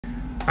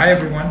Hi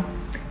everyone!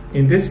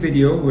 In this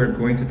video we're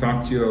going to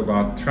talk to you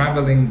about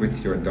traveling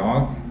with your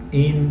dog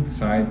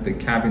inside the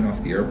cabin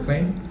of the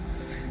airplane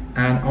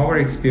and our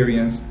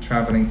experience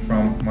traveling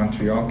from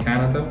Montreal,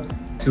 Canada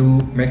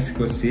to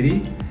Mexico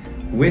City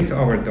with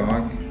our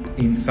dog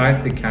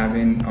inside the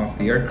cabin of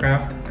the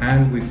aircraft,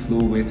 and we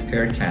flew with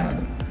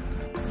Aircanada.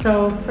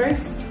 So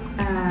first,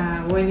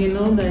 when you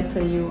know that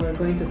you are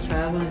going to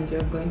travel and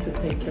you're going to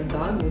take your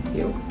dog with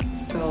you,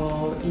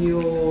 so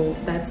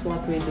that's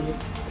what we did.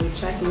 We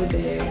checked with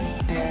the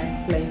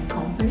airplane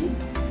company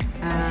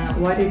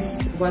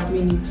what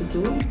we need to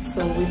do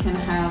so we can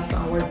have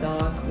our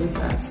dog with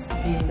us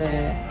in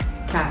the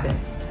cabin.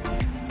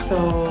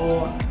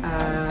 So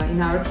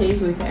in our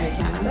case with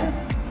Aircanada,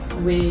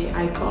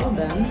 I called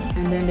them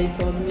and then they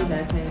told me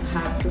that I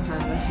have to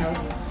have a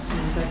health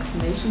and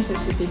vaccination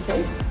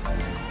certificate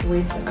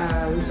with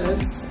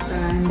us,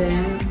 and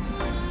then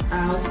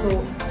I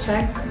also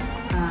check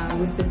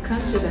with the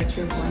country that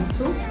you're going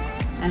to,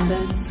 and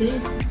then see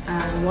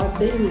what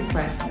they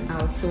request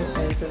also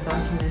as a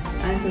document to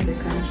enter the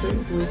country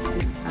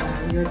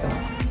with your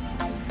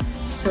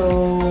dog.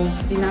 So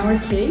in our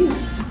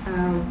case,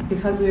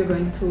 because we are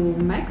going to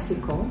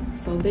Mexico,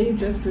 so they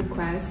just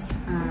request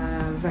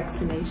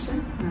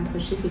vaccination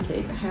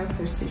certificate, health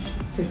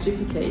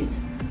certificate,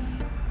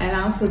 and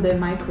also the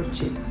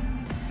microchip.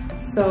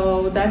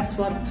 So that's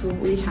what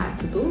we had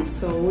to do.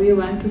 So we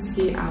went to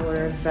see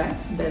our vet,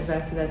 the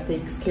vet that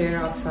takes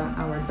care of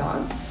our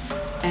dog,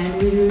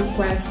 and we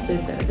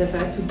requested the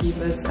vet to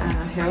give us a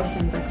health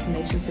and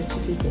vaccination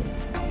certificate.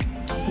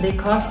 The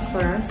cost for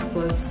us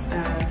was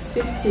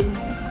 50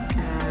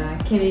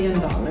 Canadian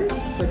dollars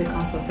for the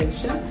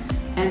consultation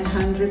and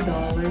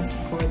 $100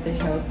 for the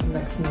health and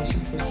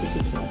vaccination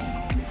certificate.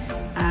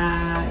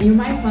 You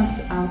might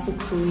want also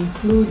to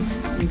include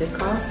in the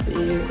cost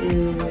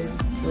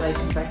like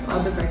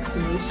other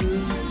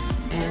vaccinations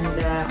and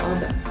all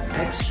the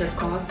extra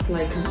costs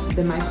like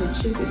the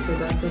microchip if your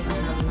dog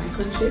doesn't have a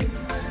microchip,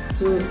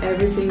 to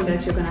everything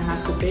that you're gonna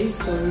have to pay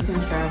so you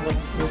can travel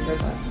with your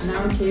dog. In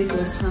our case it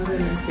was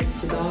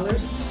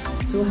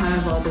 $150 to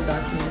have all the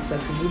documents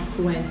that we need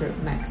to enter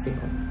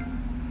Mexico.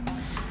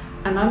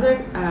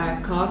 Another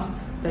cost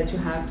that you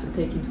have to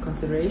take into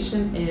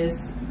consideration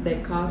is the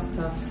cost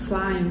of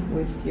flying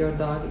with your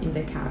dog in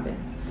the cabin.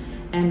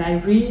 And I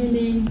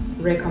really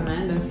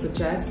recommend and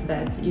suggest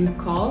that you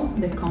call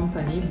the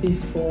company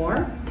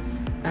before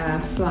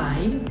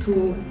flying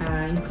to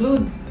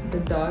include the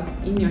dog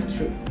in your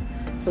trip.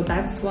 So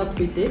that's what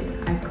we did.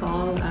 I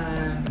called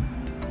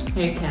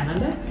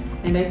Aircanada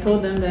and I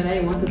told them that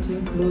I wanted to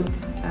include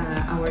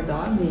our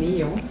dog,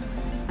 Leo,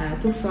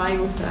 to fly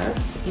with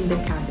us in the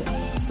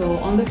cabin. So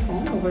on the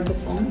phone, over the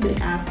phone, they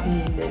asked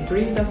me the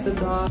breed of the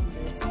dog,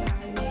 the size,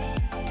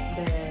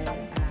 the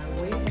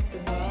weight of the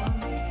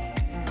dog,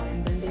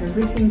 and then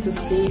everything to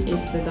see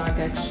if the dog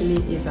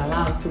actually is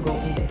allowed to go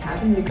in the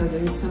cabin, because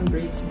there is some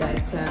breeds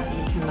that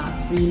you cannot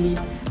really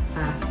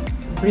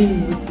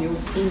bring with you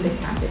in the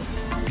cabin.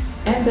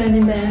 And then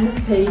in the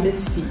end, pay the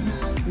fee.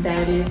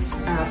 That is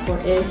for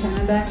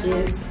Aircanada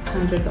is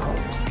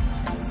 $100.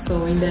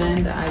 So in the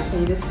end, I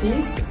paid the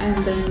fees,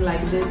 and then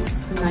like this,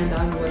 my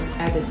dog was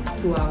added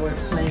to our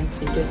plane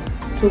ticket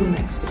to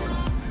Mexico.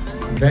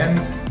 Then,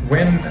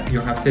 when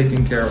you have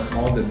taken care of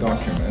all the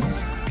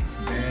documents,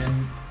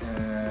 then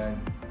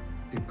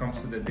it comes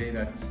to the day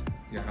that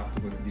you have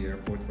to go to the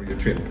airport for your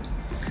trip.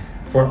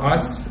 For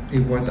us,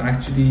 it was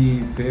actually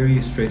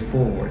very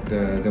straightforward.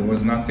 There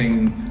was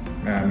nothing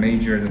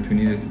major that we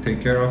needed to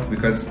take care of,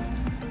 because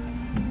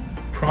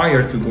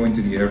prior to going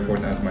to the airport,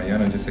 as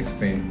Mariana just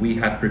explained, we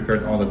had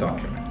prepared all the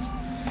documents.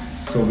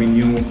 So we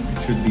knew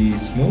it should be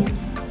smooth.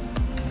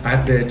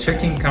 At the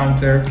check-in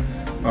counter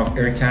of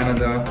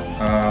Aircanada,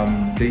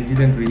 they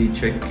didn't really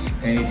check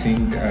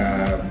anything.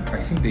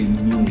 I think they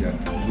knew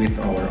that with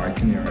our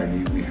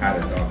itinerary we had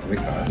a dog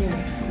with us.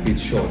 Yeah. It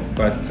showed,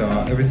 but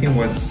everything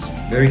was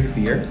very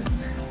clear.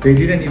 They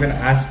didn't even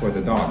ask for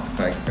the dog.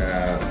 Like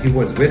he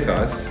was with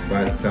us,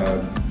 but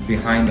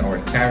behind our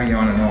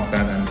carry-on and all of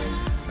that, and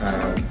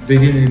they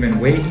didn't even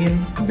weigh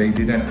him. They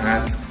didn't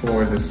ask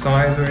for the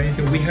size or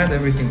anything. We had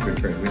everything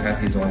prepared. We had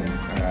his own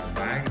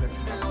bag that he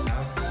had to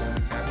have in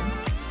the cabin,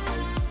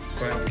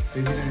 but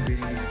they didn't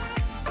really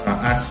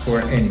ask for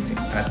anything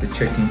at the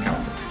check-in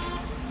counter.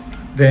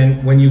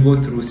 Then when you go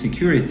through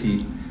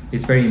security,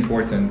 it's very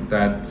important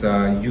that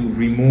you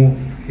remove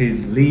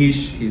his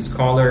leash, his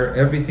collar,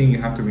 everything you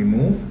have to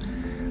remove,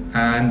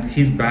 and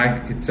his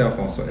bag itself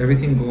also.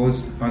 Everything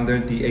goes under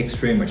the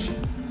X-ray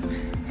machine.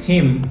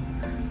 He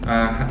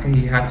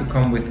had to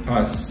come with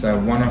us.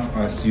 One of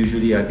us,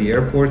 usually at the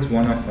airports,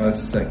 one of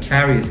us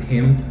carries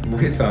him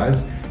with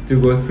us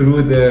to go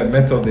through the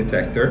metal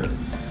detector.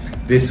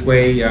 This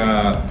way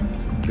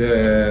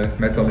the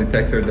metal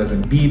detector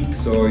doesn't beep,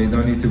 so you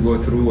don't need to go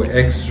through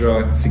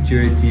extra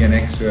security and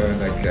extra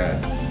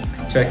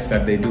checks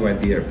that they do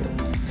at the airport.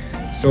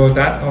 So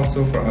that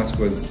also for us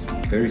was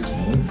very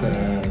smooth,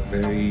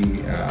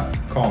 very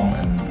calm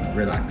and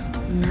relaxed.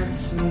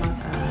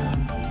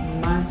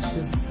 much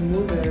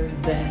smoother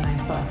than I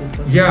thought it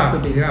was Yeah,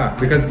 going to be. yeah,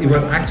 because it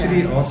was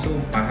actually also,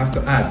 I have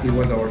to add, it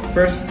was our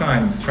first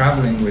time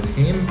traveling with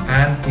him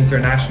and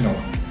international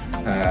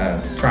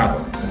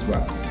travel as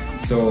well.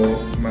 So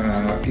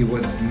it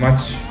was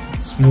much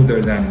smoother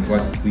than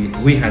what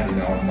we had in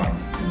our mind.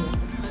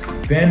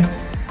 Yes. Then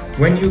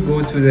when you go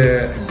to the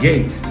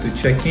gate to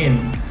check in,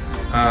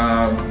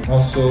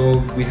 also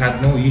we had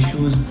no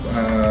issues.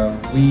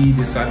 We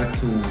decided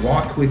to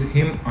walk with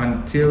him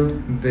until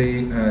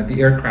the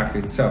aircraft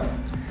itself.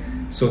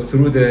 So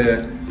through the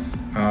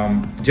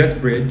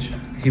jet bridge,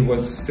 he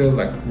was still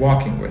like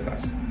walking with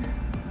us.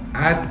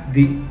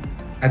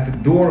 At the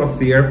door of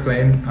the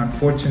airplane,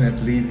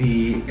 unfortunately, the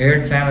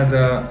Air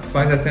Canada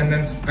flight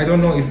attendants, I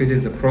don't know if it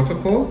is the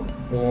protocol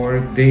or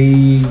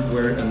they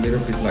were a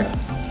little bit like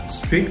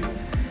strict.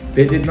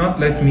 They did not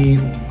let me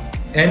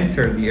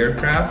enter the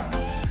aircraft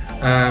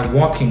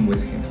walking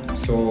with him.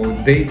 So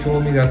they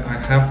told me that I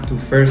have to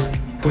first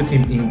put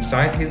him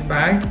inside his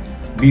bag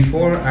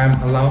before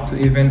I'm allowed to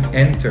even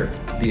enter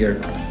the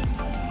aircraft,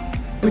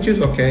 which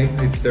is okay,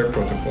 it's their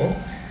protocol.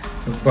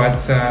 But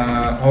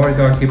our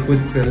dog, he put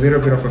a little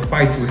bit of a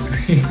fight with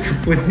me to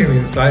put him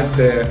inside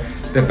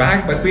the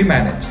bag, but we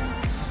managed.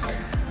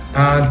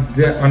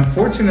 The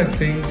unfortunate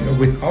thing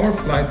with our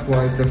flight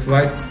was the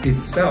flight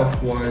itself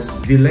was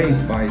delayed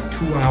by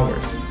 2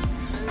 hours.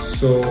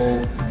 So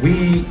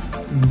we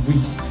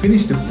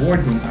finished the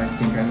boarding, I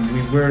think, and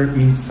we were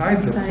inside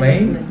the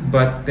plane,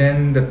 but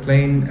then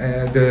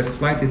the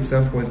flight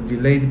itself was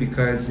delayed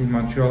because in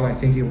Montreal, I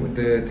think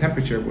the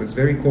temperature was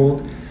very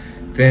cold.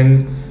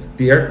 Then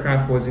the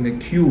aircraft was in a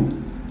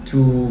queue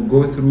to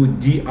go through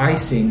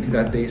de-icing,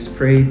 that they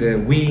spray the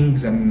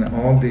wings and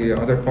all the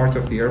other parts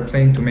of the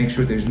airplane to make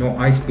sure there's no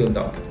ice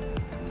buildup.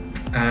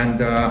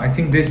 And I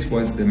think this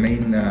was the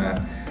main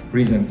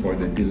reason for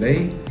the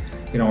delay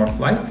in our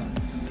flight.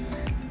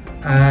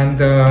 And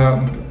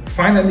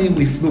finally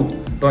we flew,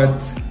 but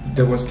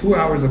there was 2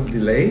 hours of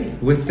delay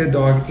with the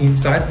dog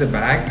inside the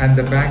bag, and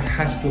the bag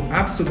has to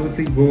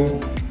absolutely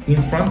go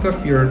in front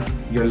of your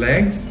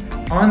legs,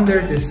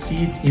 under the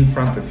seat in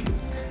front of you.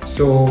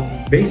 So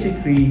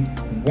basically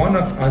one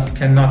of us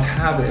cannot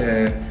have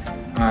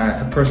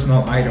a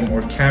personal item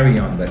or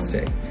carry-on, let's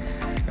say,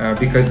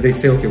 because they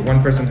say, okay,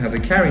 one person has a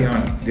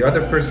carry-on, the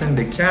other person,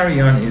 the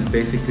carry-on is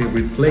basically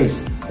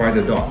replaced by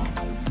the dog.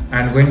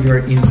 And when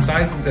you're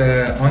inside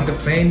on the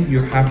plane, you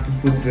have to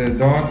put the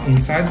dog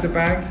inside the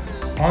bag,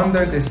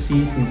 under the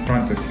seat in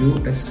front of you,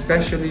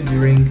 especially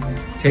during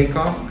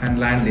takeoff and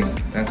landing.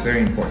 That's very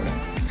important.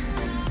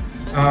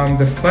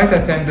 The flight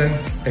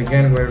attendants,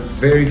 again, were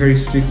very, very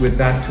strict with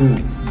that too,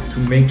 to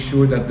make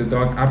sure that the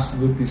dog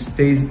absolutely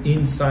stays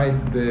inside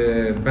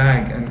the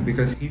bag, and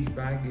because his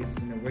bag is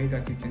in a way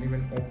that you can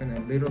even open a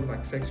little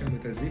like section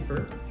with a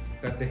zipper,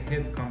 that the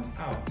head comes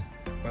out.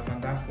 But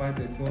on that flight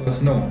they told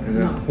us no,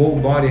 the whole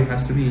body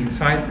has to be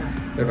inside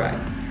the bag.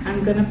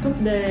 I'm gonna put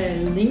the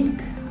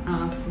link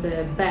of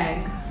the bag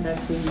that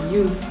we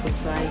used to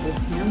fly with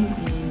him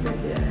in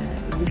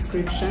the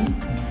description,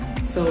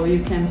 so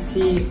you can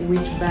see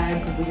which bag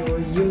we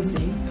were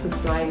using to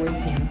fly with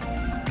him.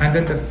 And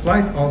then the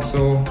flight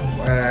also,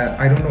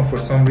 I don't know, for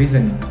some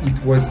reason,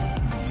 it was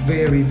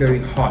very,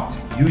 very hot.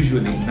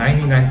 Usually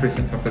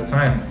 99% of the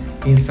time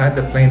inside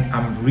the plane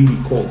I'm really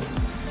cold.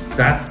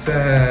 That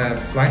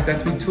flight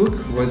that we took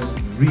was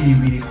really,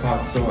 really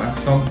hot. So at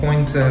some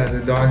point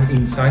the dog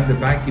inside the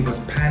bag, he was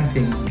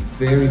panting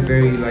very,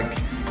 very like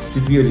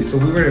severely. So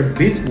we were a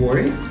bit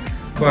worried,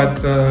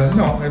 but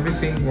no,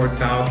 everything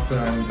worked out,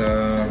 and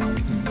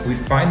we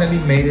finally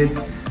made it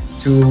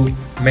to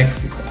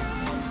Mexico.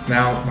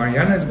 Now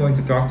Mariana is going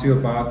to talk to you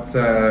about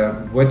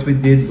what we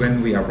did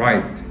when we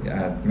arrived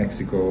at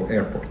Mexico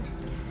airport.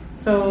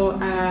 So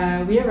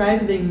we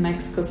arrived in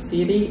Mexico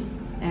City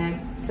at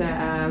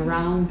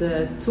around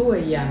 2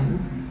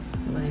 a.m.,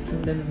 like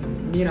in the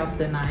middle of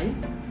the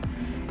night.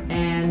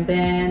 And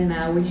then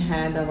we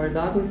had our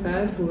dog with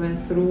us. We went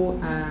through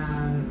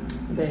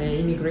the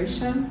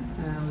immigration,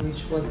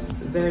 which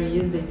was very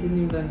easy. They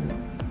didn't even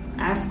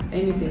ask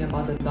anything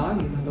about the dog,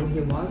 even though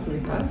he was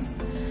with us.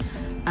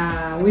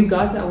 We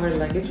got our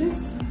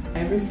luggages,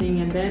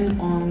 everything, and then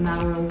on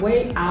our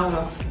way out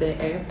of the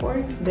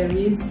airport, there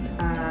is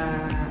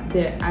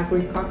the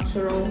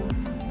agricultural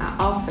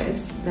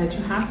office that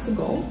you have to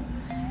go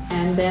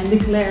and then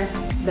declare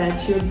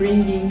that you're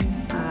bringing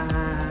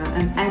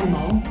an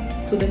animal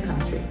to the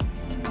country.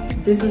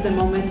 This is the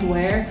moment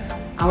where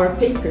our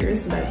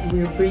papers that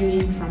we're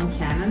bringing from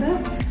Canada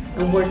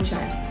were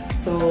checked.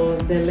 So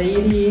the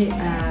lady,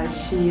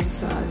 she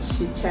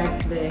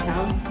checked the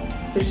health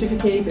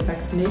certificate, the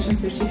vaccination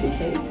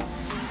certificate,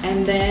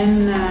 and then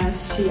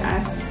she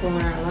asked for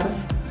a lot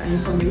of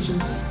information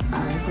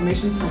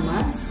from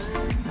us,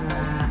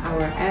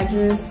 our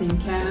address in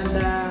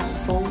Canada,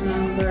 phone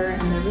number,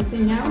 and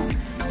everything else.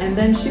 And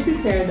then she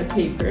prepared a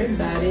paper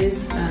that is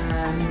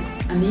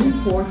an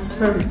import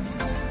permit.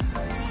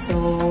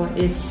 So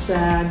it's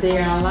they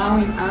are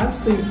allowing us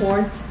to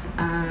import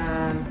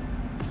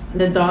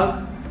the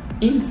dog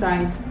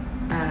inside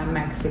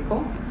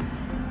Mexico.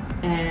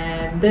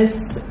 And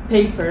this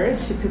paper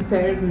she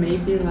prepared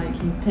maybe like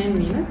in 10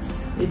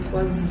 minutes. It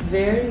was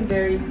very,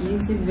 very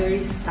easy,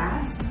 very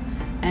fast,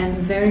 and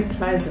very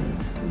pleasant.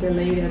 The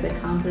lady at the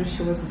counter,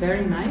 she was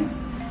very nice.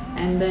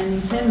 And then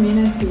in 10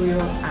 minutes we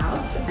were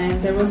out,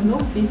 and there was no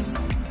fees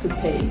to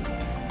pay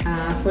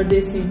for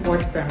this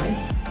import permit.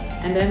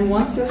 And then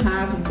once you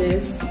have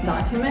this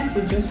document,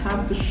 you just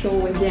have to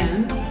show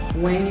again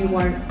when you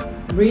are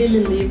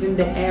really living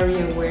the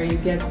area where you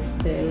get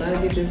the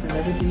luggages and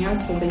everything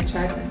else, so they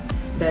check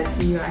that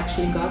you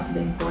actually got the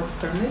import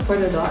permit for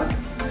the dog,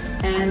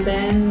 and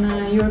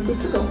then you're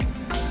good to go.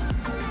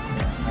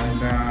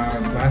 And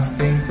last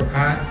thing to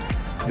add,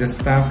 the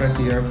staff at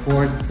the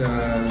airport,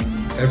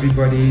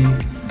 everybody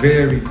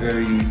very,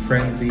 very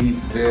friendly,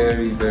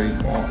 very, very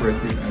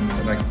cooperative,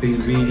 and like they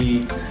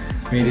really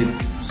made it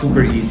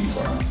super easy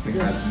for us. We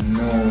had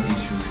no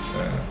issues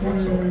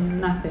whatsoever.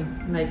 Nothing.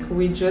 Like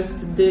we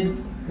just did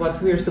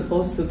what we're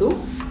supposed to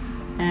do,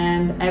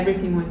 and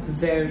everything went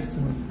very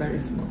smooth, very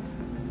smooth.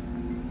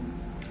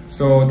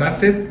 So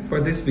that's it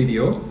for this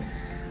video.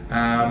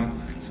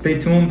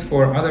 Stay tuned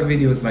for other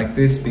videos like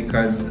this,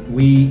 because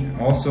we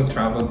also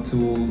traveled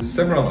to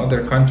several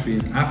other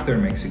countries after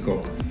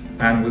Mexico,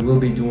 and we will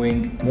be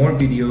doing more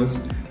videos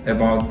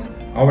about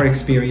our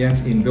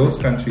experience in those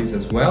countries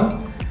as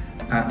well.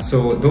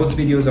 So those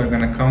videos are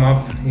gonna come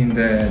up in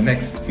the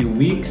next few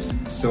weeks,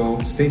 so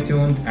stay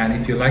tuned. And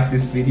if you like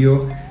this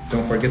video,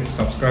 don't forget to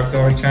subscribe to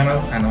our channel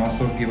and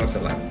also give us a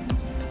like.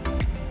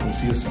 We'll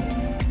see you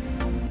soon.